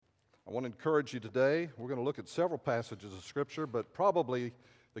I want to encourage you today. We're going to look at several passages of Scripture, but probably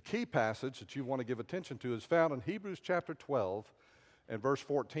the key passage that you want to give attention to is found in Hebrews chapter 12 and verse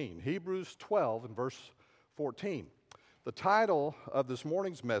 14. Hebrews 12 and verse 14. The title of this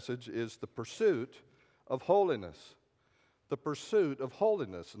morning's message is The Pursuit of Holiness. The Pursuit of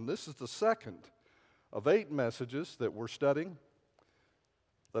Holiness. And this is the second of 8 messages that we're studying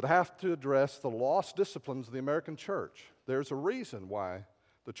that have to address the lost disciplines of the American church. There's a reason why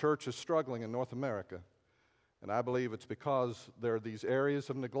the church is struggling in North America. And I believe it's because there are these areas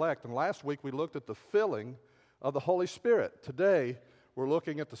of neglect. And last week we looked at the filling of the Holy Spirit. Today we're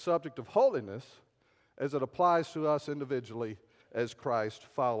looking at the subject of holiness as it applies to us individually as Christ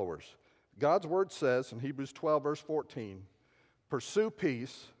followers. God's Word says in Hebrews 12 verse 14, "Pursue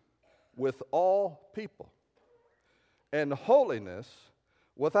peace with all people and holiness,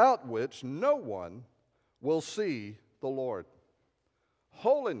 without which no one will see the Lord."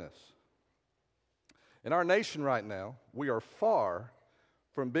 Holiness. In our nation right now, we are far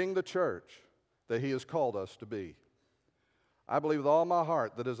from being the church that He has called us to be. I believe with all my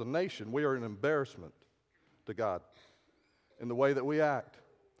heart that as a nation, we are an embarrassment to God in the way that we act,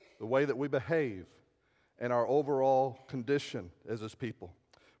 the way that we behave, and our overall condition as His people.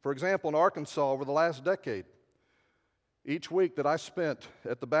 For example, in Arkansas over the last decade, each week that I spent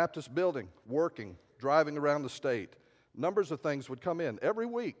at the Baptist building, working, driving around the state, numbers of things would come in every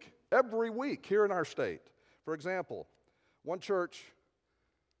week here in our state. For example, one church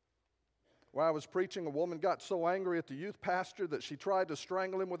where I was preaching, a woman got so angry at the youth pastor that she tried to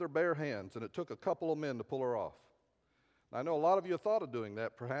strangle him with her bare hands, and it took a couple of men to pull her off. I know a lot of you have thought of doing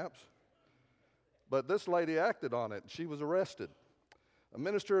that, perhaps, but this lady acted on it, and she was arrested. A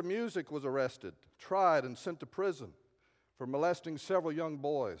minister of music was arrested, tried, and sent to prison for molesting several young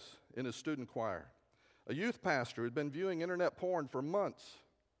boys in his student choir. A youth pastor had been viewing internet porn for months,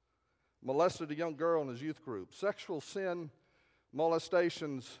 molested a young girl in his youth group. Sexual sin,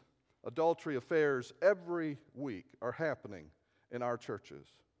 molestations, adultery affairs every week are happening in our churches.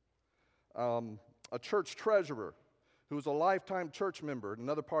 A church treasurer who was a lifetime church member in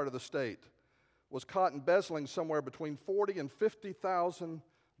another part of the state was caught embezzling somewhere between $40,000 and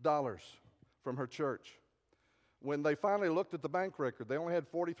 $50,000 from her church. When they finally looked at the bank record, they only had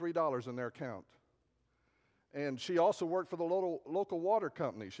 $43 in their account. And she also worked for the local water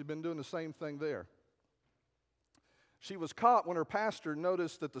company. She'd been doing the same thing there. She was caught when her pastor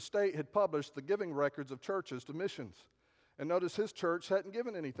noticed that the state had published the giving records of churches to missions and noticed his church hadn't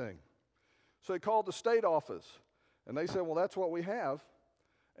given anything. So he called the state office, and they said, "Well, that's what we have."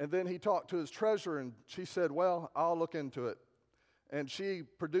 And then he talked to his treasurer, and she said, "Well, I'll look into it." And she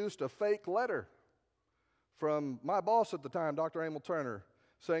produced a fake letter from my boss at the time, Dr. Emil Turner,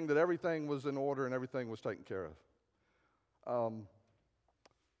 saying that everything was in order and everything was taken care of.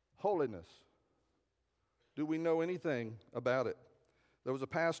 Holiness. Do we know anything about it? There was a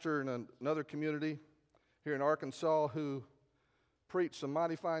pastor in another community here in Arkansas who preached some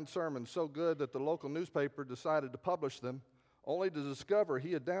mighty fine sermons, so good that the local newspaper decided to publish them, only to discover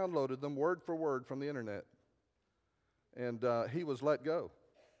he had downloaded them word for word from the internet. And he was let go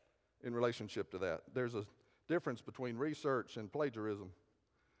in relationship to that. There's a difference between research and plagiarism.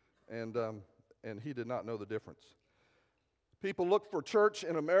 And he did not know the difference. People look for church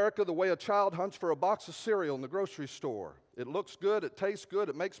in America the way a child hunts for a box of cereal in the grocery store. It looks good, it tastes good,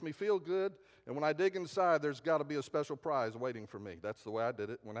 it makes me feel good, and when I dig inside, there's got to be a special prize waiting for me. That's the way I did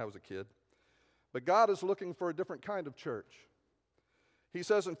it when I was a kid. But God is looking for a different kind of church. He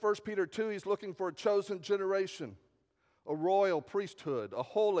says in 1 Peter 2, He's looking for a chosen generation, a royal priesthood, a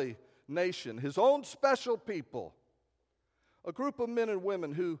holy nation, His own special people, a group of men and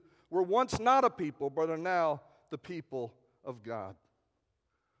women who were once not a people, but are now the people of God.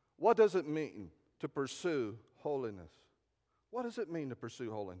 What does it mean to pursue holiness? What does it mean to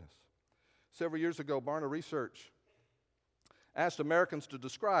pursue holiness? Several years ago, Barna Research asked Americans to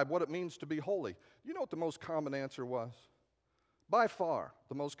describe what it means to be holy. You know what the most common answer was? By far,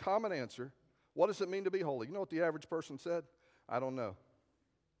 the most common answer, what does it mean to be holy? You know what the average person said? I don't know.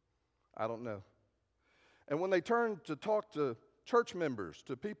 I don't know. And when they turned to talk to church members,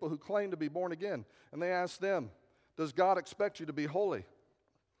 to people who claim to be born again, and they asked them, does God expect you to be holy?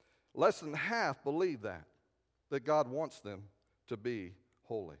 Less than half believe that God wants them to be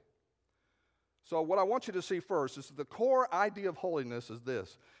holy. So what I want you to see first is that the core idea of holiness is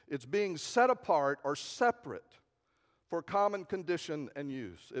this. It's being set apart or separate for common condition and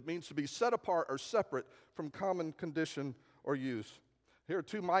use. It means to be set apart or separate from common condition or use. Here are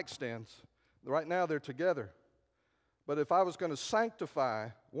 2 mic stands. Right now they're together. But if I was going to sanctify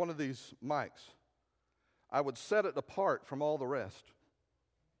one of these mics, I would set it apart from all the rest.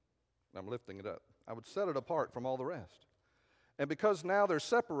 and I'm lifting it up. I would set it apart from all the rest. And because now they're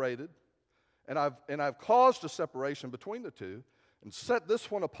separated, and I've caused a separation between the two, and set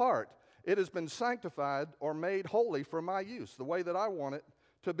this one apart, it has been sanctified or made holy for my use, the way that I want it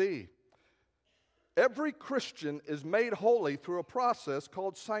to be. Every Christian is made holy through a process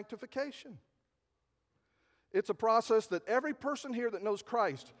called sanctification. It's a process that every person here that knows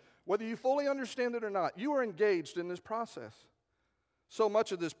Christ, whether you fully understand it or not, you are engaged in this process. So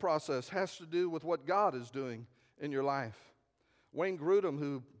much of this process has to do with what God is doing in your life. Wayne Grudem,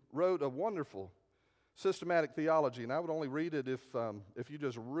 who wrote a wonderful systematic theology, and I would only read it if you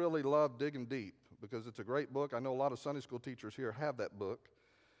just really love digging deep, because it's a great book. I know a lot of Sunday school teachers here have that book.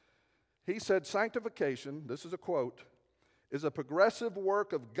 He said, sanctification, this is a quote, is a progressive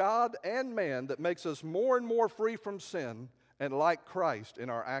work of God and man that makes us more and more free from sin and like Christ in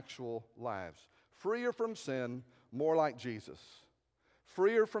our actual lives. Freer from sin, more like Jesus.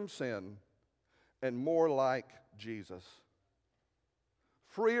 Freer from sin and more like Jesus.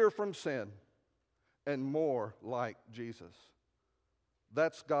 Freer from sin and more like Jesus.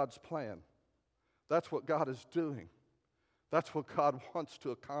 That's God's plan. That's what God is doing. That's what God wants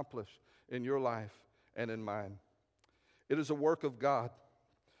to accomplish in your life and in mine. It is a work of God.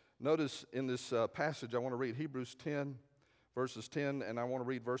 Notice in this passage, I want to read Hebrews 10, verses 10, and I want to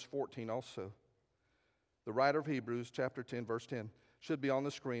read verse 14 also. The writer of Hebrews, chapter 10, verse 10, should be on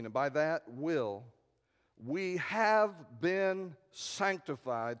the screen. And by that will we have been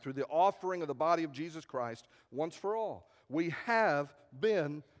sanctified through the offering of the body of Jesus Christ once for all. We have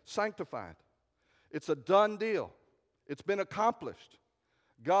been sanctified. It's a done deal. It's been accomplished.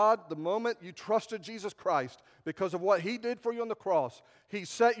 God, the moment you trusted Jesus Christ, because of what He did for you on the cross, He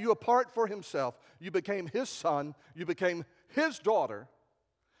set you apart for Himself. You became His son. You became His daughter.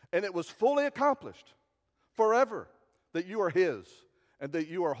 And it was fully accomplished forever that you are His and that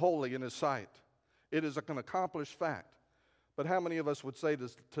you are holy in His sight. It is an accomplished fact. But how many of us would say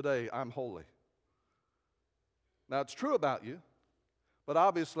this today, I'm holy? Now, it's true about you, but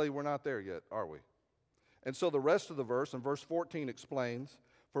obviously we're not there yet, are we? And so the rest of the verse, in verse 14, explains,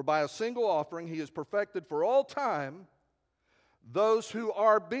 for by a single offering He has perfected for all time those who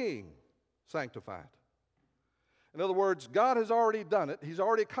are being sanctified. In other words, God has already done it. He's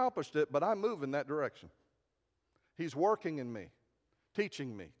already accomplished it, but I'm moving that direction. He's working in me,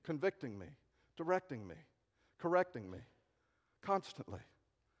 teaching me, convicting me, directing me, correcting me, constantly.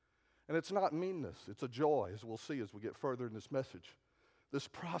 And it's not meanness, it's a joy, as we'll see as we get further in this message. This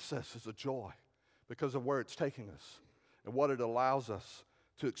process is a joy because of where it's taking us and what it allows us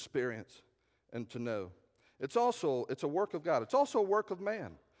to experience and to know. It's a work of God. It's also a work of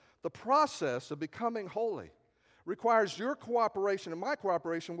man. The process of becoming holy requires your cooperation and my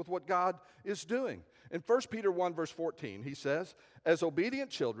cooperation with what God is doing. In 1 Peter 1, verse 14, he says, as obedient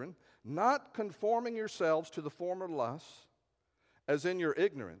children, not conforming yourselves to the former lusts, as in your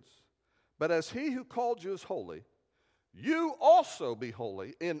ignorance, but as He who called you is holy, you also be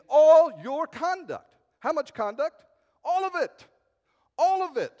holy in all your conduct. How much conduct? All of it. All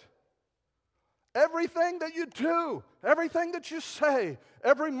of it. Everything that you do, everything that you say,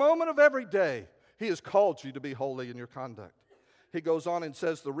 every moment of every day, He has called you to be holy in your conduct. He goes on and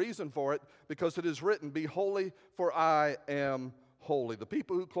says the reason for it, because it is written, be holy, for I am holy. The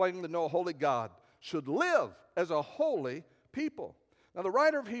people who claim to know a holy God should live as a holy people. Now, the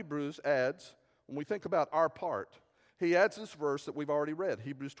writer of Hebrews adds, when we think about our part, he adds this verse that we've already read,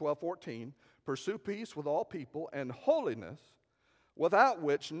 Hebrews 12:14, pursue peace with all people and holiness, without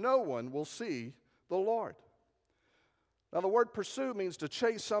which no one will see the Lord. Now, the word pursue means to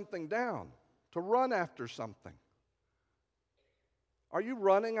chase something down, to run after something. Are you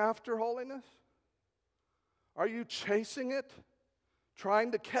running after holiness? Are you chasing it?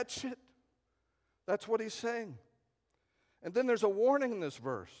 Trying to catch it? That's what he's saying. And then there's a warning in this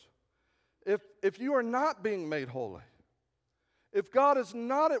verse. If you are not being made holy, if God is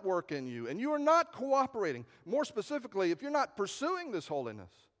not at work in you and you are not cooperating, more specifically, if you're not pursuing this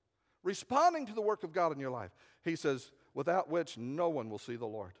holiness, responding to the work of God in your life, he says, without which no one will see the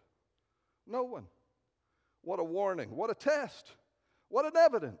Lord. No one. What a warning. What a test. What an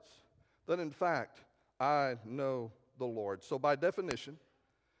evidence that in fact I know the Lord. So by definition,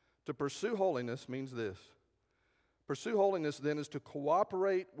 to pursue holiness means this. Pursue holiness then is to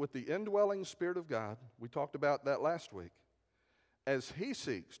cooperate with the indwelling Spirit of God. We talked about that last week. As He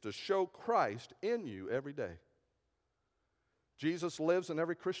seeks to show Christ in you every day. Jesus lives in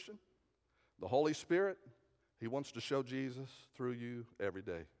every Christian. The Holy Spirit, He wants to show Jesus through you every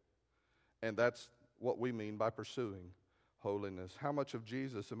day. And that's what we mean by pursuing holiness. How much of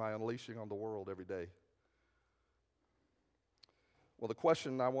Jesus am I unleashing on the world every day? Well, the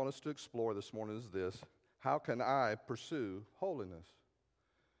question I want us to explore this morning is this: how can I pursue holiness?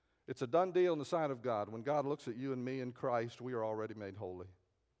 It's a done deal in the sight of God. When God looks at you and me in Christ, we are already made holy.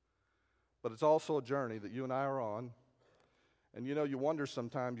 But it's also a journey that you and I are on. And you wonder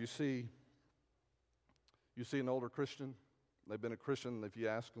sometimes, you see an older Christian, they've been a Christian, and if you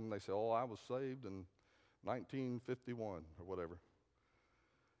ask them, they say, oh, I was saved in 1951 or whatever.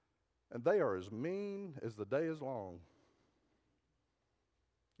 And they are as mean as the day is long.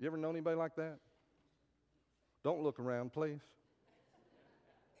 You ever known anybody like that? Don't look around, please.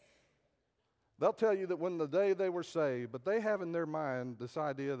 They'll tell you that when the day they were saved, but they have in their mind this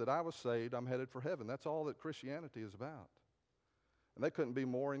idea that I was saved, I'm headed for heaven. That's all that Christianity is about. And they couldn't be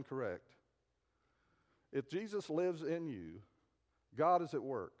more incorrect. If Jesus lives in you, God is at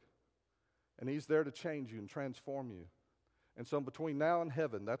work. And He's there to change you and transform you. And so between now and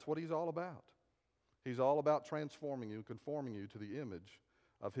heaven, that's what He's all about. He's all about transforming you, conforming you to the image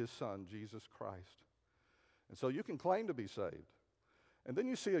of His Son, Jesus Christ. And so you can claim to be saved. And then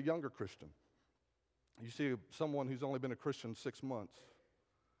you see a younger Christian. You see someone who's only been a Christian 6 months,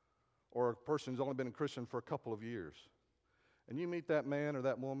 or a person who's only been a Christian for a couple of years. And you meet that man or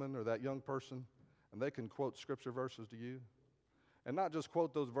that woman or that young person, and they can quote scripture verses to you. And not just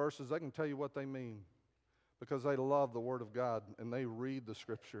quote those verses, they can tell you what they mean, because they love the Word of God, and they read the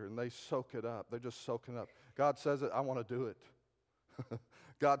scripture, and they soak it up. They're just soaking up. God says it, I want to do it.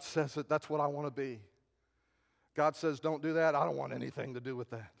 God says it, that's what I want to be. God says, don't do that, I don't want anything to do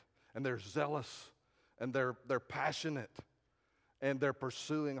with that. And they're zealous. And they're passionate, and they're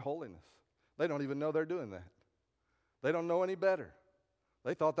pursuing holiness. They don't even know they're doing that. They don't know any better.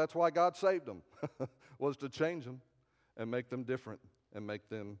 They thought that's why God saved them, was to change them and make them different and make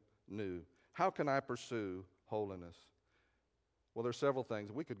them new. How can I pursue holiness? Well, there's several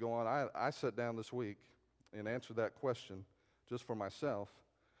things. We could go on. I sat down this week and answered that question just for myself,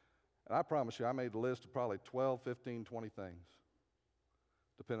 and I promise you I made a list of probably 12, 15, 20 things,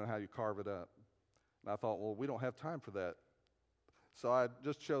 depending on how you carve it up. And I thought, well, we don't have time for that. So I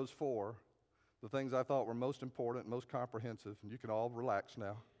just chose 4, the things I thought were most important, most comprehensive, and you can all relax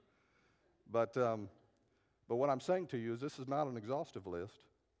now. But what I'm saying to you is this is not an exhaustive list.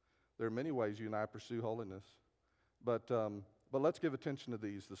 There are many ways you and I pursue holiness. But let's give attention to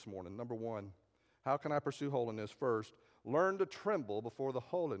these this morning. Number 1, how can I pursue holiness? First, learn to tremble before the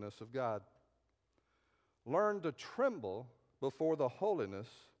holiness of God. Learn to tremble before the holiness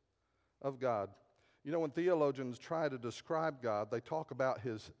of God. You know, when theologians try to describe God, they talk about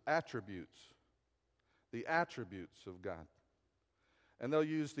His attributes, the attributes of God. And they'll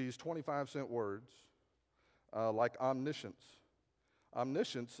use these 25-cent words like omniscience.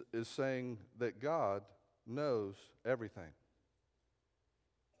 Omniscience is saying that God knows everything.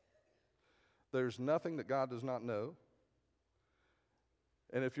 There's nothing that God does not know.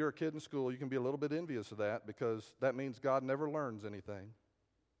 And if you're a kid in school, you can be a little bit envious of that, because that means God never learns anything.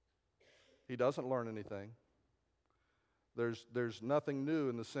 He doesn't learn anything. There's nothing new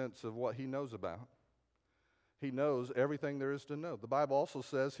in the sense of what He knows about. He knows everything there is to know. The Bible also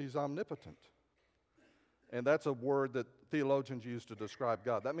says He's omnipotent. And that's a word that theologians use to describe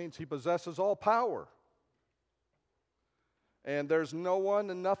God. That means He possesses all power. And there's no one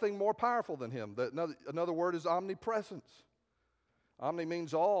and nothing more powerful than Him. Another word is omnipresence. Omni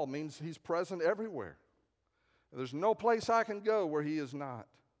means all, means He's present everywhere. There's no place I can go where He is not.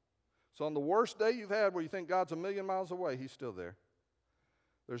 So on the worst day you've had where you think God's a million miles away, He's still there.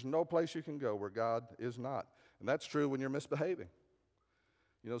 There's no place you can go where God is not. And that's true when you're misbehaving.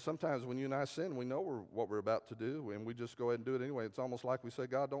 You know, sometimes when you and I sin, we know what we're about to do, and we just go ahead and do it anyway. It's almost like we say,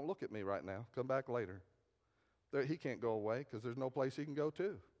 God, don't look at me right now. Come back later. He can't go away because there's no place He can go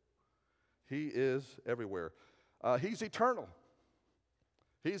to. He is everywhere. He's eternal.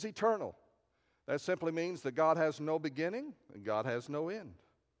 He's eternal. That simply means that God has no beginning and God has no end.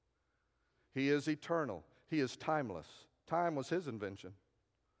 He is eternal. He is timeless. Time was His invention.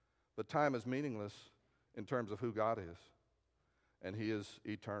 But time is meaningless in terms of who God is. And He is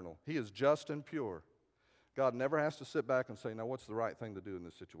eternal. He is just and pure. God never has to sit back and say, now what's the right thing to do in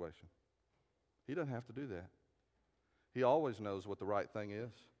this situation? He doesn't have to do that. He always knows what the right thing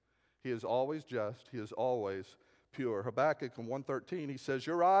is. He is always just. He is always pure. Habakkuk in 1:13, he says,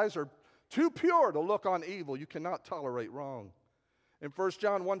 your eyes are too pure to look on evil. You cannot tolerate wrong. In 1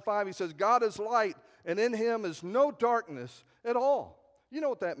 John 1:5, he says, God is light, and in Him is no darkness at all. You know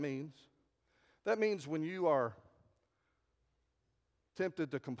what that means? That means when you are tempted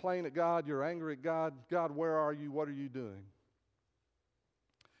to complain at God, you're angry at God, God, where are you? What are you doing?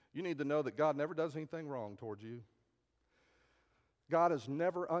 You need to know that God never does anything wrong towards you. God is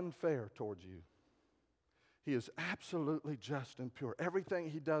never unfair towards you. He is absolutely just and pure. Everything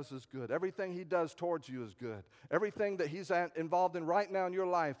he does is good. Everything he does towards you is good. Everything that he's involved in right now in your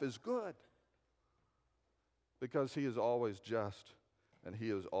life is good. Because he is always just and he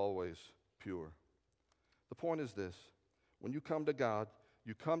is always pure. The point is this: when you come to God,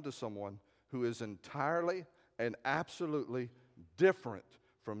 you come to someone who is entirely and absolutely different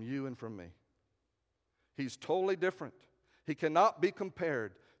from you and from me. He's totally different. He cannot be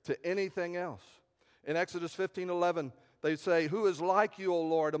compared to anything else. In Exodus 15:11, they say, "Who is like you, O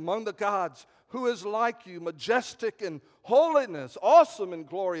Lord, among the gods? Who is like you, majestic in holiness, awesome in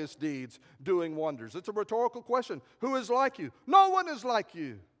glorious deeds, doing wonders?" It's a rhetorical question. Who is like you? No one is like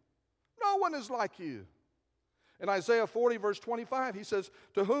you. No one is like you. In Isaiah 40, verse 25, he says,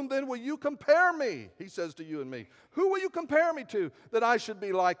 "To whom then will you compare me?" He says to you and me. "Who will you compare me to that I should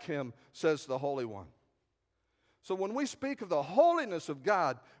be like him?" says the Holy One. So when we speak of the holiness of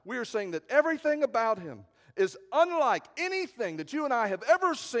God, we are saying that everything about him is unlike anything that you and I have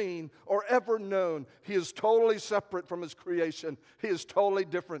ever seen or ever known. He is totally separate from his creation. He is totally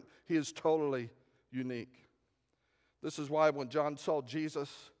different. He is totally unique. This is why when John saw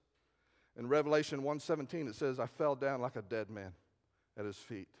Jesus in Revelation 1:17, it says, "I fell down like a dead man at his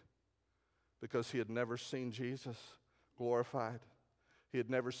feet," because he had never seen Jesus glorified. He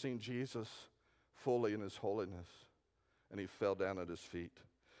had never seen Jesus fully in his holiness, and he fell down at his feet.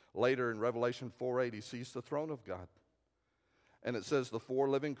 Later in Revelation 4:8, he sees the throne of God. And it says the four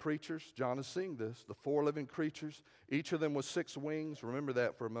living creatures, John is seeing this, the four living creatures, each of them with 6 wings, remember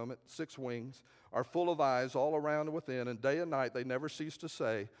that for a moment, 6 wings, are full of eyes all around and within, and day and night they never cease to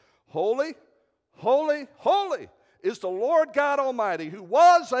say, "Holy, holy, holy is the Lord God Almighty, who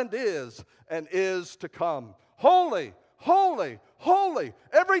was and is to come." Holy, holy, holy.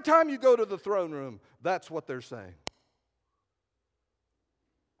 Every time you go to the throne room, that's what they're saying.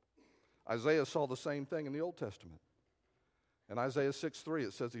 Isaiah saw the same thing in the Old Testament. In Isaiah 6:3,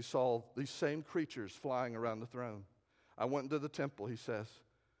 it says he saw these same creatures flying around the throne. "I went into the temple," he says,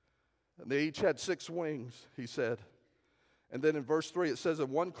 "and they each had 6 wings," he said. And then in verse 3, it says,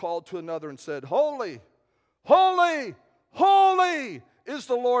 "And one called to another and said, 'Holy, holy, holy is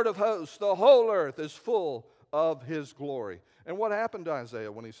the Lord of hosts. The whole earth is full of his glory.'" And what happened to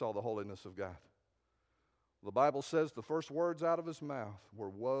Isaiah when he saw the holiness of God? The Bible says the first words out of his mouth were,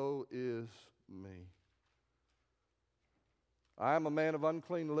 "Woe is me. I am a man of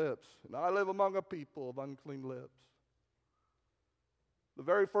unclean lips, and I live among a people of unclean lips." The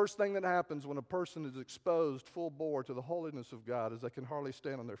very first thing that happens when a person is exposed full bore to the holiness of God is they can hardly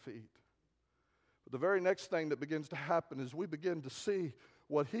stand on their feet. But the very next thing that begins to happen is we begin to see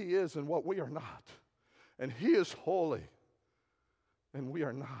what he is and what we are not. And he is holy, and we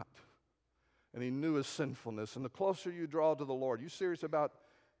are not. And he knew his sinfulness. And the closer you draw to the Lord, you serious about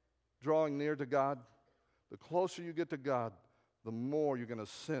drawing near to God? The closer you get to God, the more you're going to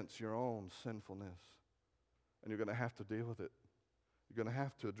sense your own sinfulness. And you're going to have to deal with it. You're going to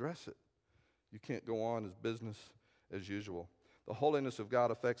have to address it. You can't go on as business as usual. The holiness of God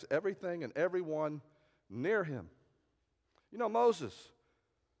affects everything and everyone near him. You know, Moses,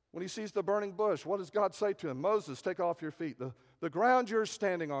 when he sees the burning bush, what does God say to him? "Moses, take off your feet. The ground you're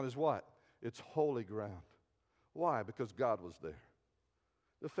standing on is what? It's holy ground." Why? Because God was there.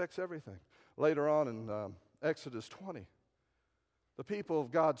 It affects everything. Later on in Exodus 20, the people of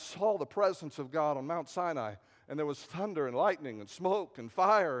God saw the presence of God on Mount Sinai, and there was thunder and lightning and smoke and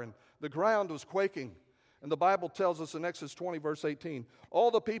fire, and the ground was quaking. And the Bible tells us in Exodus 20, verse 18, "All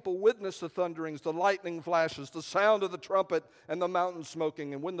the people witnessed the thunderings, the lightning flashes, the sound of the trumpet, and the mountain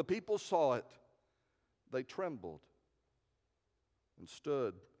smoking. And when the people saw it, they trembled and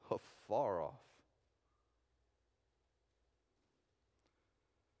stood afar off."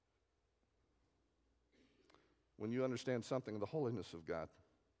 When you understand something of the holiness of God,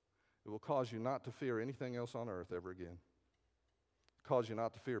 it will cause you not to fear anything else on earth ever again. It will cause you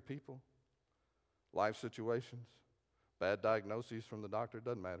not to fear people, life situations, bad diagnoses from the doctor, it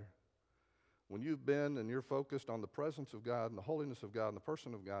doesn't matter. When you've been and you're focused on the presence of God and the holiness of God and the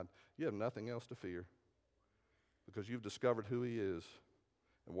person of God, you have nothing else to fear because you've discovered who he is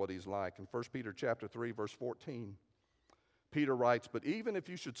and what he's like. In 1 Peter chapter 3, verse 14, Peter writes, "But even if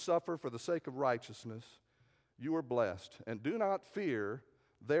you should suffer for the sake of righteousness, you are blessed, and do not fear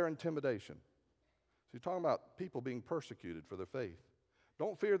their intimidation." So you're talking about people being persecuted for their faith.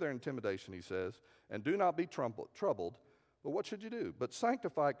 Don't fear their intimidation, he says, "and do not be troubled. But what should you do? But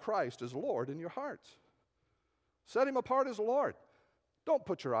sanctify Christ as Lord in your hearts." Set him apart as Lord. Don't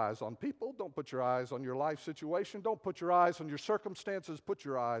put your eyes on people. Don't put your eyes on your life situation. Don't put your eyes on your circumstances. Put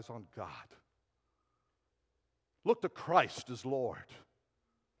your eyes on God. Look to Christ as Lord.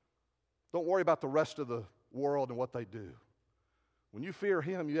 Don't worry about the rest of the world and what they do. When you fear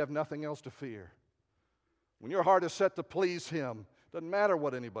Him, you have nothing else to fear. When your heart is set to please Him, it doesn't matter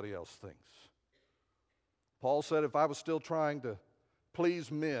what anybody else thinks. Paul said, if I was still trying to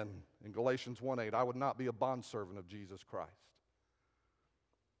please men in Galatians 1:8, I would not be a bondservant of Jesus Christ.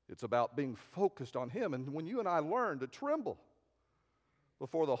 It's about being focused on Him. And when you and I learn to tremble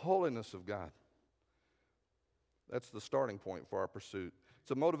before the holiness of God, that's the starting point for our pursuit.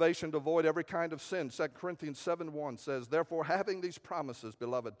 It's a motivation to avoid every kind of sin. 2 Corinthians 7:1 says, therefore, having these promises,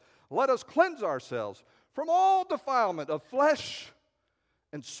 beloved, let us cleanse ourselves from all defilement of flesh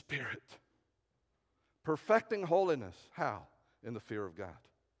and spirit, perfecting holiness. How? In the fear of God.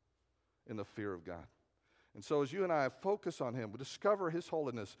 In the fear of God. And so as you and I focus on Him, we discover His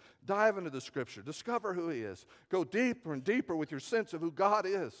holiness, dive into the Scripture, discover who He is, go deeper and deeper with your sense of who God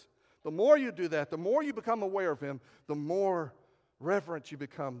is. The more you do that, the more you become aware of Him, the more reverent you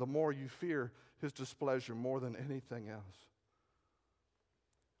become, the more you fear His displeasure more than anything else.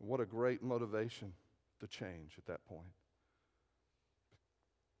 What a great motivation to change at that point.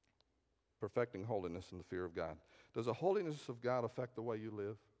 Perfecting holiness in the fear of God. Does the holiness of God affect the way you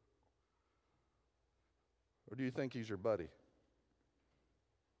live? Or do you think He's your buddy?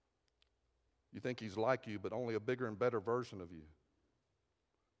 You think He's like you, but only a bigger and better version of you.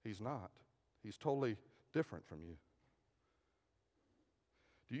 He's not. He's totally different from you.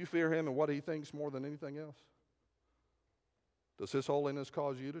 Do you fear Him and what He thinks more than anything else? Does His holiness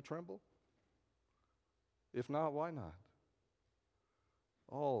cause you to tremble? If not, why not?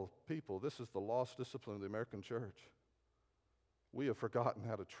 Oh, people, this is the lost discipline of the American church. We have forgotten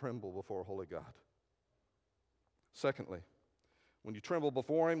how to tremble before a holy God. Secondly, when you tremble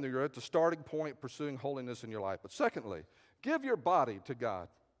before Him, you're at the starting point pursuing holiness in your life. But secondly, give your body to God.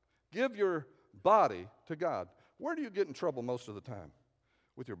 Give your body to God. Where do you get in trouble most of the time?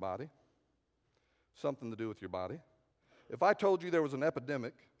 With your body. Something to do with your body. If I told you there was an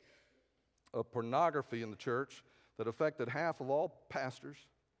epidemic of pornography in the church that affected half of all pastors,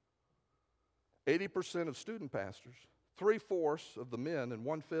 80% of student pastors, 3/4 of the men, and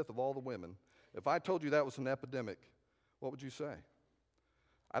 1/5 of all the women, if I told you that was an epidemic, what would you say?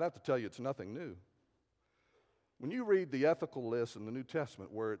 I'd have to tell you it's nothing new. When you read the ethical list in the New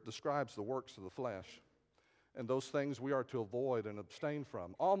Testament where it describes the works of the flesh and those things we are to avoid and abstain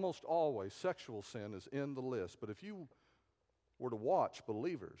from, almost always sexual sin is in the list. But if you were to watch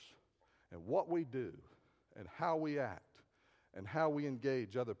believers and what we do and how we act and how we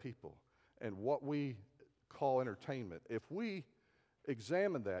engage other people and what we call entertainment, if we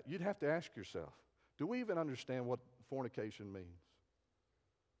examine that, you'd have to ask yourself, do we even understand what fornication means?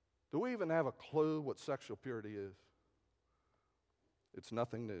 Do we even have a clue what sexual purity is? It's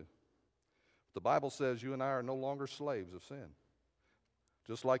nothing new. The Bible says you and I are no longer slaves of sin.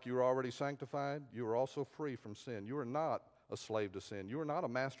 Just like you were already sanctified, you are also free from sin. You are not a slave to sin. You are not a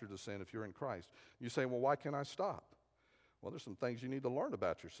master to sin if you're in Christ. You say, well, why can't I stop? Well, there's some things you need to learn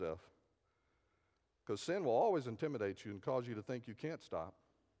about yourself. Because sin will always intimidate you and cause you to think you can't stop.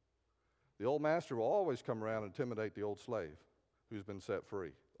 The old master will always come around and intimidate the old slave who's been set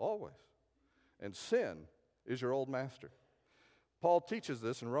free. Always. And sin is your old master. Paul teaches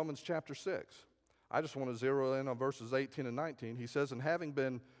this in Romans chapter 6. I just want to zero in on verses 18 and 19. He says, and having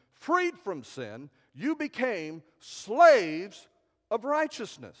been freed from sin, you became slaves of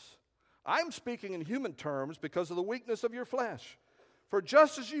righteousness. I'm speaking in human terms because of the weakness of your flesh. For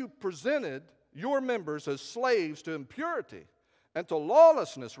just as you presented your members as slaves to impurity and to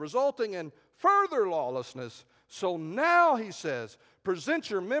lawlessness, resulting in further lawlessness, so now, he says, present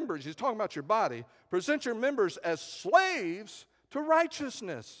your members, he's talking about your body, present your members as slaves to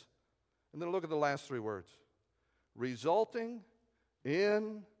righteousness. And then look at the last three words. Resulting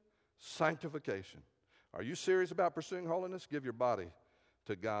in sanctification. Are you serious about pursuing holiness? Give your body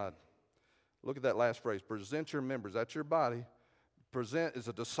to God. Look at that last phrase. Present your members. That's your body. Present is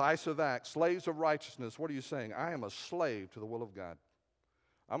a decisive act. Slaves of righteousness. What are you saying? I am a slave to the will of God.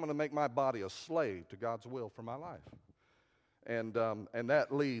 I'm going to make my body a slave to God's will for my life. And that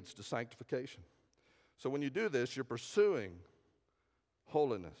leads to sanctification. So when you do this, you're pursuing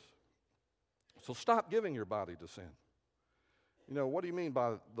holiness. So stop giving your body to sin. You know, what do you mean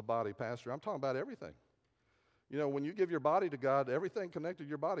by the body, Pastor? I'm talking about everything. You know, when you give your body to God, everything connected to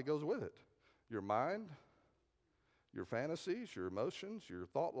your body goes with it. Your mind, your fantasies, your emotions, your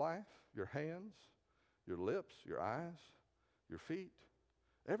thought life, your hands, your lips, your eyes, your feet,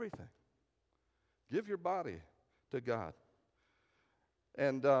 everything. Give your body to God.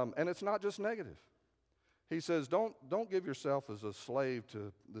 And it's not just negative. He says, don't give yourself as a slave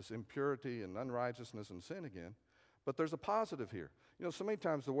to this impurity and unrighteousness and sin again, But there's a positive here. You know, so many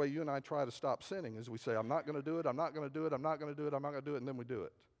times the way you and I try to stop sinning is we say, I'm not going to do it, I'm not going to do it, I'm not going to do it, I'm not going to do it, and then we do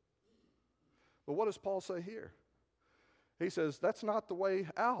it. But what does Paul say here? He says, that's not the way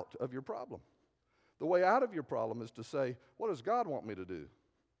out of your problem. The way out of your problem is to say, what does God want me to do?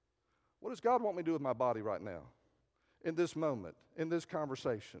 What does God want me to do with my body right now? In this moment, in this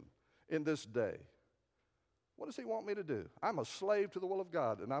conversation, in this day? What does he want me to do? I'm a slave to the will of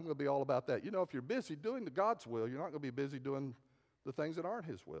God, and I'm going to be all about that. You know, if you're busy doing God's will, you're not going to be busy doing the things that aren't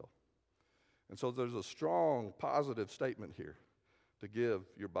his will. And so there's a strong positive statement here to give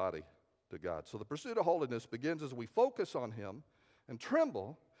your body to God. So the pursuit of holiness begins as we focus on him and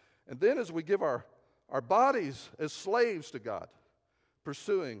tremble, and then as we give our bodies as slaves to God,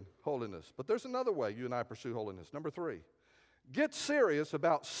 pursuing holiness. But there's another way you and I pursue holiness. Number 3, get serious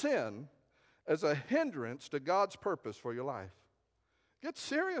about sin as a hindrance to God's purpose for your life. Get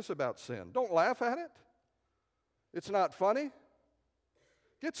serious about sin. Don't laugh at it. It's not funny.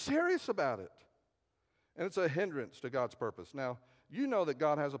 Get serious about it. And it's a hindrance to God's purpose. Now, you know that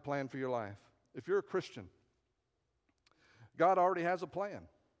God has a plan for your life. If you're a Christian, God already has a plan.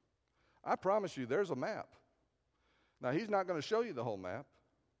 I promise you, there's a map. Now, he's not going to show you the whole map.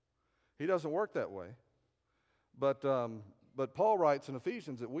 He doesn't work that way. But Paul writes in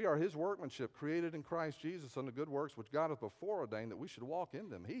Ephesians that we are his workmanship, created in Christ Jesus unto good works, which God hath before ordained that we should walk in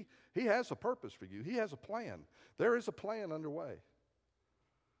them. He has a purpose for you. He has a plan. There is a plan underway.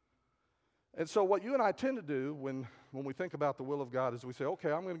 And so what you and I tend to do when we think about the will of God is we say,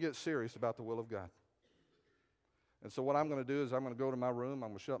 okay, I'm going to get serious about the will of God. And so what I'm going to do is I'm going to go to my room, I'm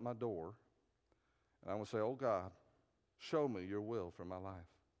going to shut my door, and I'm going to say, oh God, show me your will for my life.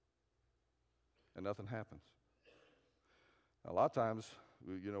 And nothing happens. A lot of times,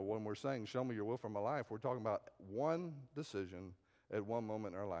 you know, when we're saying, show me your will for my life, we're talking about one decision at one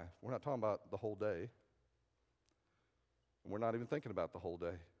moment in our life. We're not talking about the whole day. And we're not even thinking about the whole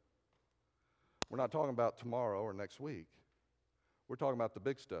day. We're not talking about tomorrow or next week. We're talking about the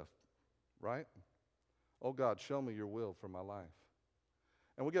big stuff, right? Oh, God, show me your will for my life.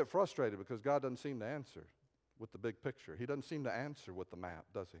 And we get frustrated because God doesn't seem to answer with the big picture. He doesn't seem to answer with the map,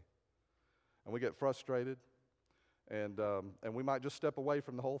 does he? And we get frustrated. And we might just step away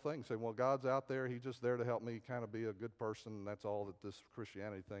from the whole thing, say, well, God's out there. He's just there to help me kind of be a good person, and that's all that this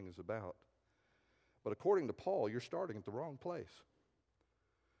Christianity thing is about. But according to Paul, you're starting at the wrong place.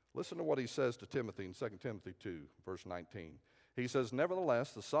 Listen to what he says to Timothy in 2 Timothy 2, verse 19. He says,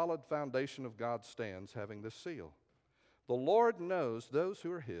 nevertheless, the solid foundation of God stands, having this seal. The Lord knows those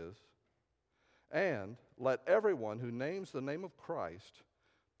who are his, and let everyone who names the name of Christ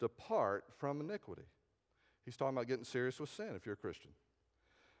depart from iniquity. He's talking about getting serious with sin if you're a Christian.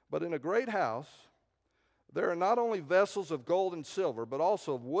 But in a great house, there are not only vessels of gold and silver, but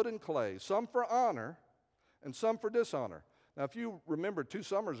also of wood and clay, some for honor and some for dishonor. Now, if you remember 2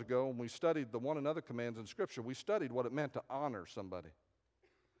 summers ago when we studied the one another commands in Scripture, we studied what it meant to honor somebody.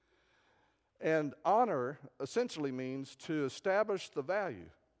 And honor essentially means to establish the value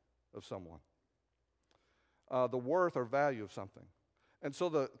of someone, the worth or value of something. And so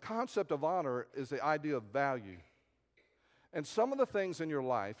the concept of honor is the idea of value. And some of the things in your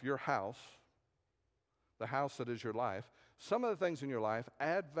life, your house, the house that is your life, some of the things in your life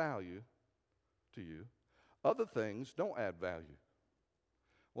add value to you. Other things don't add value.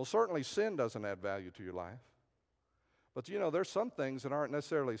 Well, certainly sin doesn't add value to your life. But you know, there's some things that aren't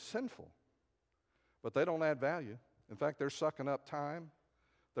necessarily sinful, but they don't add value. In fact, they're sucking up time.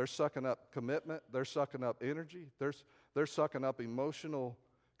 They're sucking up commitment. They're sucking up energy. They're sucking up emotional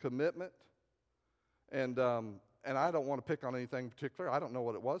commitment. And I don't want to pick on anything particular. I don't know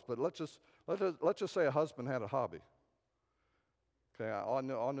what it was, but let's just say a husband had a hobby. Okay, I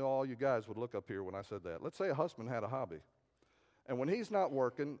know all you guys would look up here when I said that. Let's say a husband had a hobby. And when he's not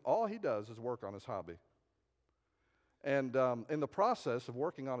working, all he does is work on his hobby. And in the process of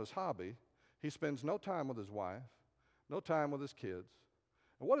working on his hobby, he spends no time with his wife, no time with his kids.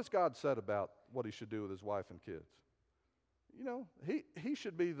 And what has God said about what he should do with his wife and kids? You know, he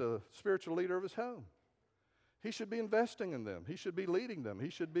should be the spiritual leader of his home. He should be investing in them. He should be leading them.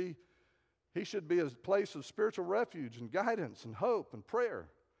 He should be a place of spiritual refuge and guidance and hope and prayer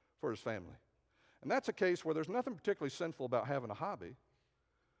for his family. And that's a case where there's nothing particularly sinful about having a hobby.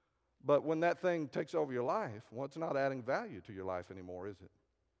 But when that thing takes over your life, well, it's not adding value to your life anymore, is it?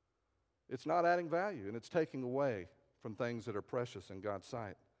 It's not adding value, and it's taking away from things that are precious in God's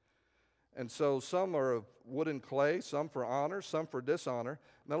sight. And so some are of wood and clay, some for honor, some for dishonor.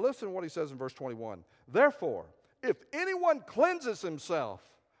 Now listen to what he says in verse 21. Therefore, if anyone cleanses himself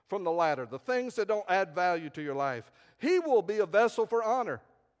from the latter, the things that don't add value to your life, he will be a vessel for honor,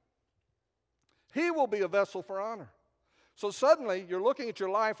 He will be a vessel for honor. So suddenly, you're looking at your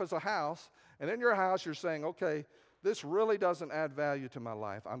life as a house, and in your house, you're saying, okay, this really doesn't add value to my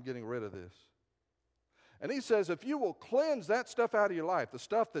life. I'm getting rid of this. And he says, if you will cleanse that stuff out of your life, the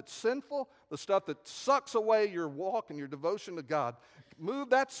stuff that's sinful, the stuff that sucks away your walk and your devotion to God, move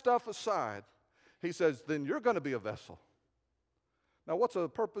that stuff aside, he says, then you're going to be a vessel. Now, what's the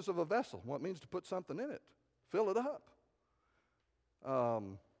purpose of a vessel? Well, it means to put something in it, fill it up.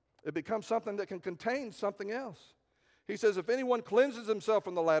 It becomes something that can contain something else. He says, if anyone cleanses himself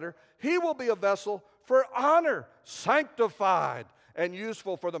from the latter, he will be a vessel for honor, sanctified, and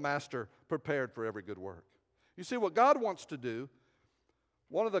useful for the master, prepared for every good work. You see, what God wants to do,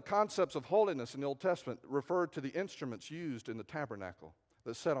 one of the concepts of holiness in the Old Testament referred to the instruments used in the tabernacle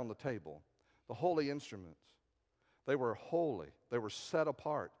that sat on the table, the holy instruments. They were holy. They were set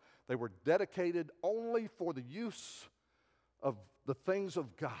apart. They were dedicated only for the use of the things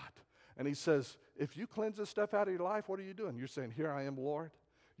of God. And he says, if you cleanse this stuff out of your life, what are you doing? You're saying, here I am, Lord.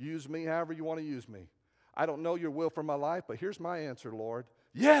 Use me however you want to use me. I don't know your will for my life, but here's my answer, Lord.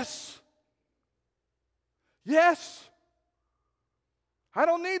 Yes. Yes. I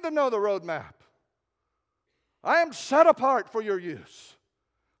don't need to know the roadmap. I am set apart for your use.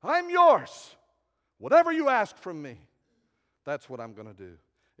 I'm yours. Whatever you ask from me, that's what I'm going to do.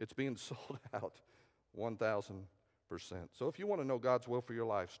 It's being sold out 1,000%. So if you want to know God's will for your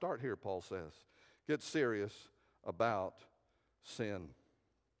life, start here, Paul says. Get serious about sin.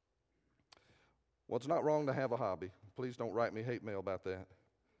 Well, it's not wrong to have a hobby. Please don't write me hate mail about that.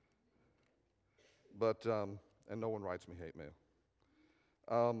 But, and no one writes me hate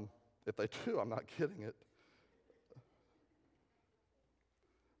mail. If they do, I'm not kidding it.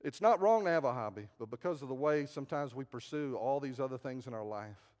 It's not wrong to have a hobby, but because of the way sometimes we pursue all these other things in our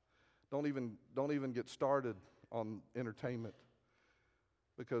life, don't even get started on entertainment.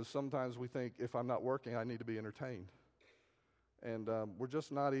 Because sometimes we think, if I'm not working, I need to be entertained. And we're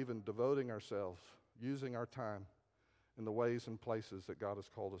just not even devoting ourselves, using our time in the ways and places that God has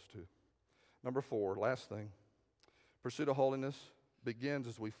called us to. Number 4, last thing. Pursuit of holiness begins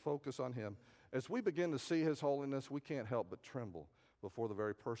as we focus on Him. As we begin to see His holiness, we can't help but tremble before the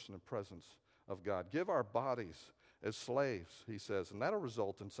very person and presence of God. Give our bodies as slaves, he says, and that'll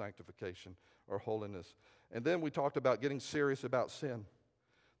result in sanctification or holiness. And then we talked about getting serious about sin.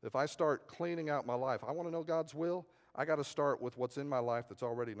 If I start cleaning out my life, I want to know God's will, I got to start with what's in my life that's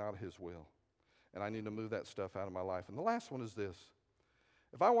already not His will. And I need to move that stuff out of my life. And the last one is this.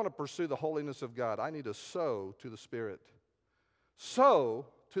 If I want to pursue the holiness of God, I need to sow to the Spirit. Sow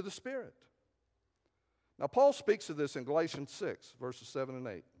to the Spirit. Now, Paul speaks of this in Galatians 6, verses 7 and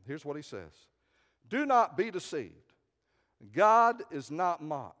 8. Here's what he says. Do not be deceived. God is not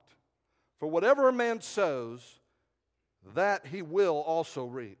mocked. For whatever a man sows, that he will also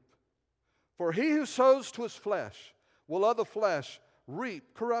reap. For he who sows to his flesh will of the flesh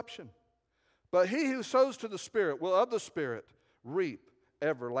reap corruption. But he who sows to the Spirit will of the Spirit reap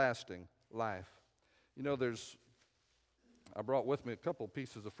everlasting life. You know, I brought with me a couple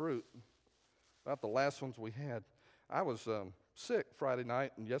pieces of fruit. About the last ones we had. I was sick Friday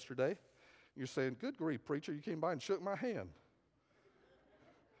night and yesterday. You're saying, good grief, preacher, you came by and shook my hand.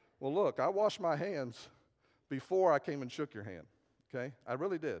 Well, look, I washed my hands before I came and shook your hand, okay? I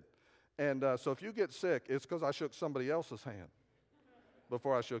really did. And so if you get sick, it's because I shook somebody else's hand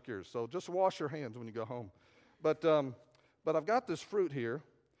before I shook yours. So just wash your hands when you go home. But I've got this fruit here,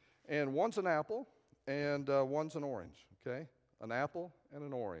 and one's an apple and one's an orange, okay? An apple and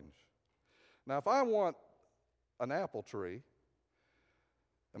an orange. Now, if I want an apple tree,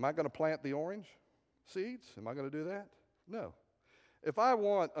 am I going to plant the orange seeds? Am I going to do that? No. If I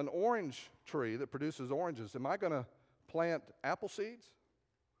want an orange tree that produces oranges, am I going to plant apple seeds?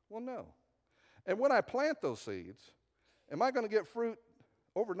 Well, no. And when I plant those seeds, am I going to get fruit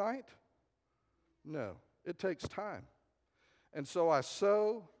overnight? No. It takes time. And so I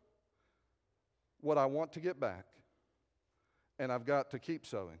sow what I want to get back, and I've got to keep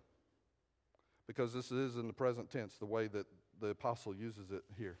sowing. Because this is in the present tense, the way that the apostle uses it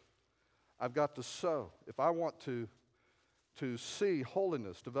here. I've got to sow. If I want to see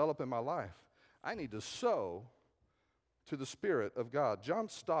holiness develop in my life, I need to sow to the Spirit of God. John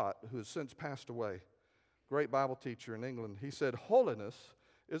Stott, who has since passed away, great Bible teacher in England, he said, holiness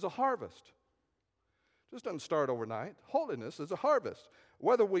is a harvest. Just doesn't start overnight. Holiness is a harvest.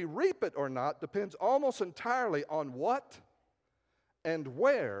 Whether we reap it or not depends almost entirely on what and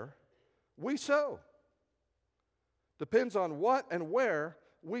where we sow. Depends on what and where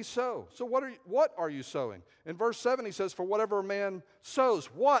we sow. So what are you sowing? In verse 7 he says, for whatever a man sows,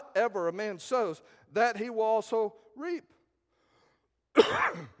 whatever a man sows, that he will also reap.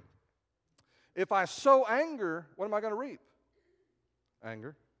 If I sow anger, what am I going to reap?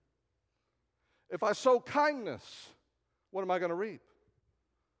 Anger. If I sow kindness, what am I going to reap?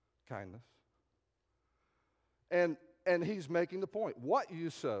 Kindness. And he's making the point. What you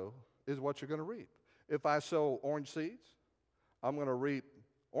sow is what you're going to reap. If I sow orange seeds, I'm going to reap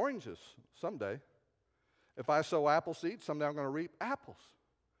oranges someday. If I sow apple seeds, someday I'm going to reap apples.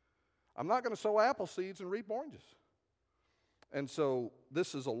 I'm not going to sow apple seeds and reap oranges. And so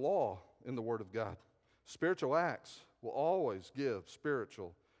this is a law in the Word of God. Spiritual acts will always give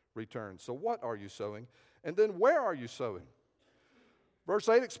spiritual returns. So what are you sowing? And then where are you sowing? Verse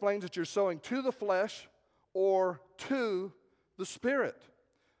 8 explains that you're sowing to the flesh or to the Spirit.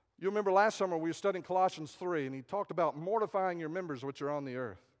 You remember last summer we were studying Colossians 3, and he talked about mortifying your members which are on the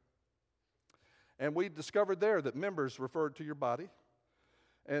earth. And we discovered there that members referred to your body.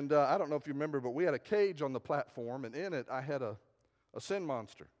 And I don't know if you remember, but we had a cage on the platform, and in it I had a sin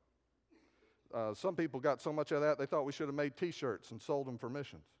monster. Some people got so much of that they thought we should have made T-shirts and sold them for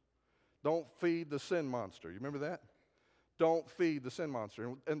missions. Don't feed the sin monster. You remember that? Don't feed the sin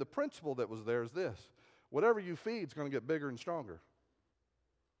monster. And the principle that was there is this. Whatever you feed is going to get bigger and stronger.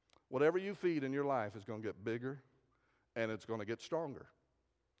 Whatever you feed in your life is going to get bigger and it's going to get stronger.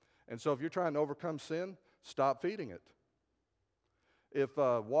 And so if you're trying to overcome sin, stop feeding it. If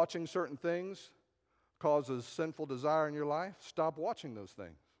watching certain things causes sinful desire in your life, stop watching those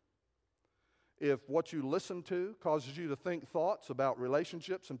things. If what you listen to causes you to think thoughts about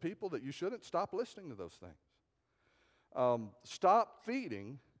relationships and people that you shouldn't, stop listening to those things. Stop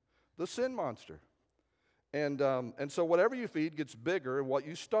feeding the sin monster. And so whatever you feed gets bigger, and what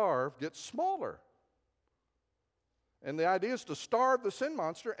you starve gets smaller. And the idea is to starve the sin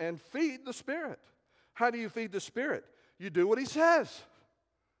monster and feed the Spirit. How do you feed the Spirit? You do what He says.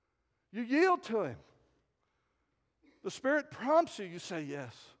 You yield to Him. The Spirit prompts you, you say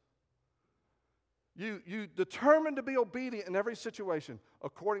yes. You determine to be obedient in every situation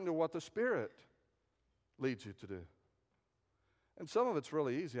according to what the Spirit leads you to do. And some of it's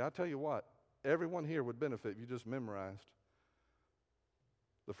really easy. I'll tell you what, everyone here would benefit if you just memorized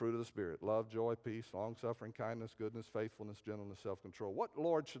the fruit of the Spirit. Love, joy, peace, long-suffering, kindness, goodness, faithfulness, gentleness, self-control. What,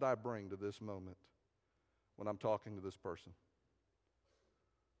 Lord, should I bring to this moment when I'm talking to this person?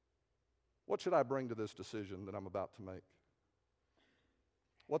 What should I bring to this decision that I'm about to make?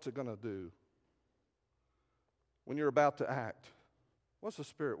 What's it going to do? When you're about to act, what's the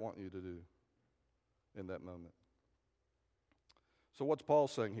Spirit want you to do in that moment? So what's Paul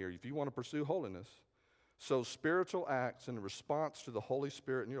saying here? If you want to pursue holiness, sow spiritual acts in response to the Holy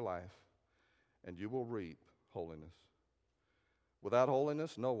Spirit in your life, and you will reap holiness. Without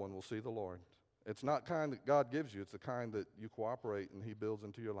holiness, no one will see the Lord. It's not kind that God gives you. It's the kind that you cooperate and He builds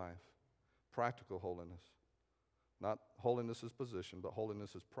into your life. Practical holiness. Not holiness as position, but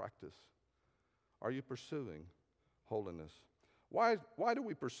holiness as practice. Are you pursuing holiness? Why do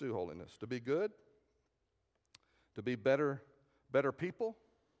we pursue holiness? To be good? To be better people?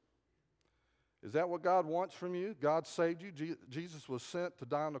 Is that what God wants from you? God saved you. Jesus was sent to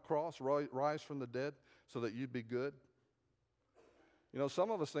die on the cross, rise from the dead, so that you'd be good. You know,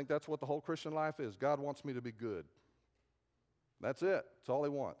 some of us think that's what the whole Christian life is. God wants me to be good. That's it. That's all He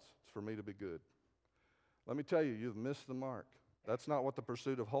wants. It's for me to be good. Let me tell you, you've missed the mark. That's not what the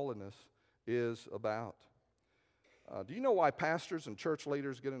pursuit of holiness is about. Do you know why pastors and church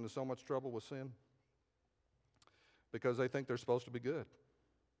leaders get into so much trouble with sin? Because they think they're supposed to be good.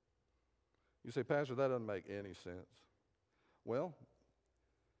 You say, Pastor, that doesn't make any sense. Well,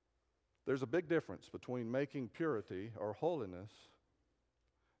 there's a big difference between making purity or holiness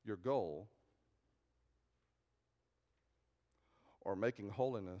your goal or making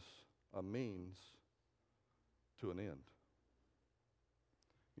holiness a means to an end.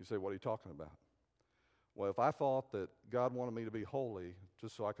 You say, what are you talking about? Well, if I thought that God wanted me to be holy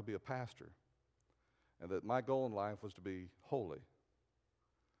just so I could be a pastor, and that my goal in life was to be holy,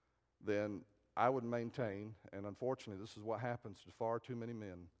 then I would maintain, and unfortunately this is what happens to far too many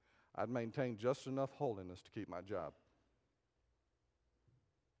men, I'd maintain just enough holiness to keep my job.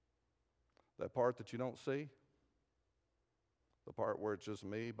 That part that you don't see, the part where it's just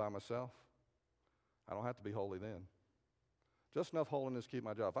me by myself, I don't have to be holy then. Just enough holiness to keep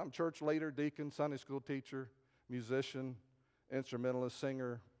my job. If I'm church leader, deacon, Sunday school teacher, musician, instrumentalist,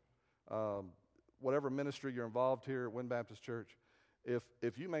 singer, whatever ministry you're involved here at Wynn Baptist Church,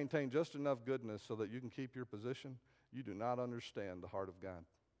 if you maintain just enough goodness so that you can keep your position, you do not understand the heart of God.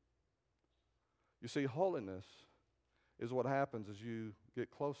 You see, holiness is what happens as you get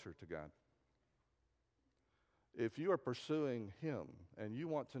closer to God. If you are pursuing Him and you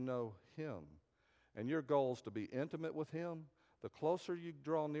want to know Him, and your goal is to be intimate with Him, the closer you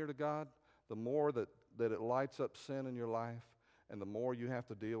draw near to God, the more that it lights up sin in your life, and the more you have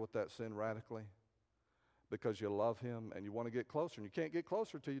to deal with that sin radically because you love him and you want to get closer. And you can't get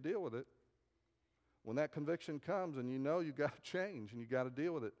closer till you deal with it. When that conviction comes and you know you've got to change and you've got to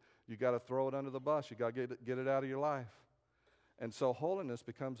deal with it, you've got to throw it under the bus. You've got to get it out of your life. And so holiness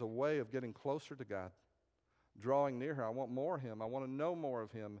becomes a way of getting closer to God, drawing near him. I want more of him. I want to know more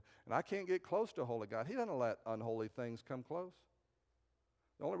of him. And I can't get close to a holy God. He doesn't let unholy things come close.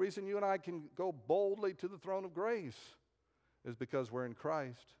 The only reason you and I can go boldly to the throne of grace is because we're in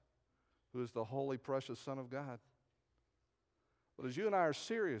Christ, who is the holy, precious Son of God. But as you and I are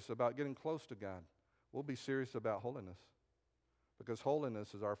serious about getting close to God, we'll be serious about holiness, because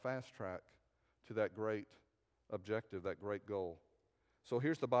holiness is our fast track to that great objective, that great goal. So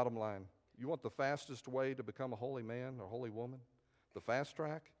here's the bottom line. You want the fastest way to become a holy man or holy woman? The fast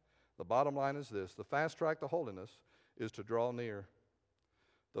track? The bottom line is this. The fast track to holiness is to draw near.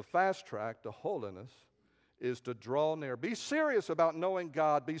 The fast track to holiness is to draw near. Be serious about knowing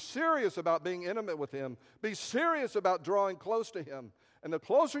God. Be serious about being intimate with him. Be serious about drawing close to him. And the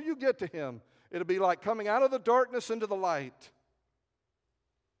closer you get to him, it'll be like coming out of the darkness into the light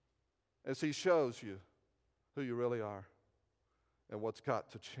as he shows you who you really are and what's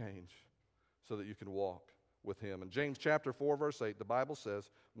got to change so that you can walk with him. In James chapter 4, verse 8, the Bible says,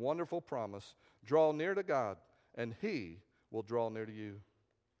 wonderful promise, draw near to God, and he will draw near to you.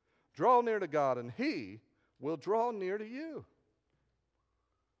 Draw near to God, and he will draw near to you.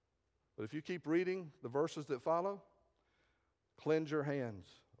 But if you keep reading the verses that follow, cleanse your hands,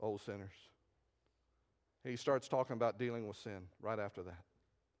 O sinners. He starts talking about dealing with sin right after that.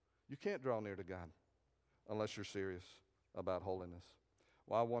 You can't draw near to God unless you're serious about holiness.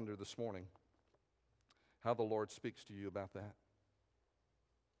 Well, I wonder this morning how the Lord speaks to you about that.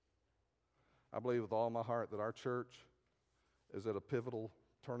 I believe with all my heart that our church is at a pivotal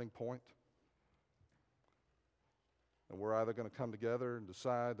turning point. And we're either going to come together and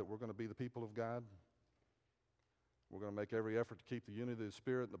decide that we're going to be the people of God. We're going to make every effort to keep the unity of the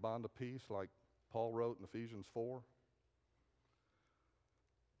Spirit and the bond of peace, like Paul wrote in Ephesians 4.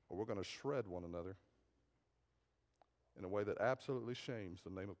 Or we're going to shred one another in a way that absolutely shames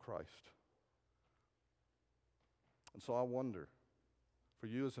the name of Christ. And so I wonder, for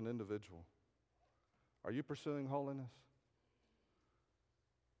you as an individual, are you pursuing holiness?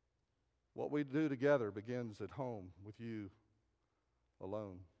 What we do together begins at home with you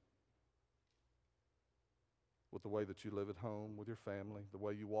alone. With the way that you live at home, with your family, the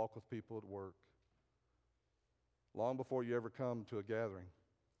way you walk with people at work. Long before you ever come to a gathering,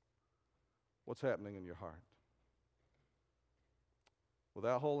 what's happening in your heart?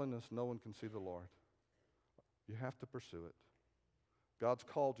 Without holiness, no one can see the Lord. You have to pursue it. God's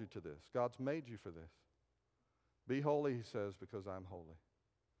called you to this. God's made you for this. Be holy, he says, because I'm holy.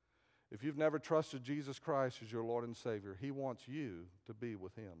 If you've never trusted Jesus Christ as your Lord and Savior, he wants you to be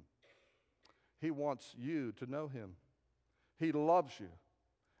with him. He wants you to know him. He loves you,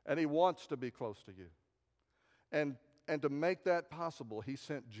 and he wants to be close to you. And to make that possible, he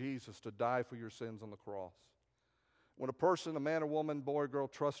sent Jesus to die for your sins on the cross. When a person, a man or woman, boy or girl,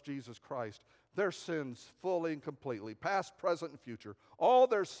 trusts Jesus Christ, their sins fully and completely, past, present, and future, all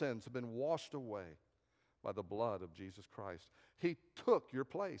their sins have been washed away by the blood of Jesus Christ. He took your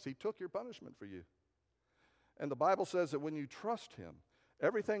place. He took your punishment for you. And the Bible says that when you trust him,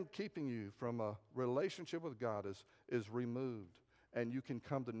 everything keeping you from a relationship with God is removed, and you can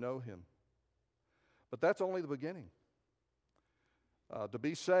come to know him. But that's only the beginning. To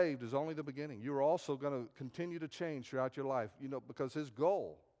be saved is only the beginning. You're also going to continue to change throughout your life, because his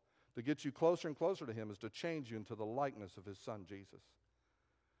goal to get you closer and closer to him is to change you into the likeness of his son, Jesus.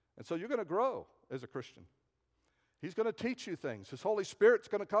 And so you're going to grow as a Christian. He's going to teach you things. His Holy Spirit's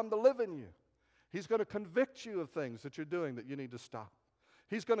going to come to live in you. He's going to convict you of things that you're doing that you need to stop.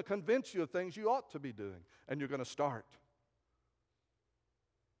 He's going to convince you of things you ought to be doing, and you're going to start.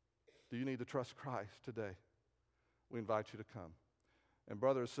 Do you need to trust Christ today? We invite you to come. And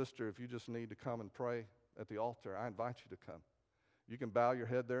brother or sister, if you just need to come and pray at the altar, I invite you to come. You can bow your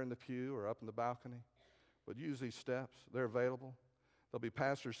head there in the pew or up in the balcony, but use these steps. They're available. There'll be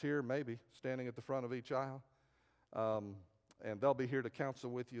pastors here, maybe, standing at the front of each aisle, and they'll be here to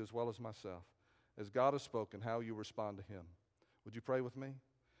counsel with you as well as myself. As God has spoken, how you respond to him. Would you pray with me?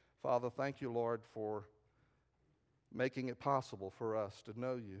 Father, thank you, Lord, for making it possible for us to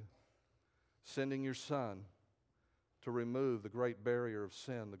know you, sending your Son to remove the great barrier of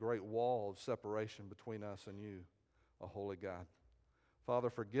sin, the great wall of separation between us and you, a holy God.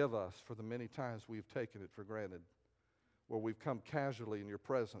 Father, forgive us for the many times we've taken it for granted, where we've come casually in your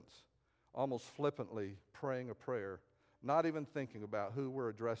presence, almost flippantly praying a prayer, not even thinking about who we're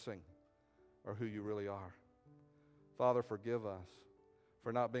addressing, or who you really are. Father, forgive us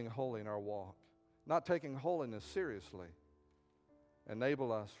for not being holy in our walk, not taking holiness seriously.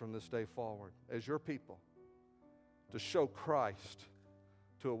 Enable us from this day forward as your people to show Christ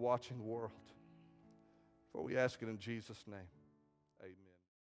to a watching world. For we ask it in Jesus' name.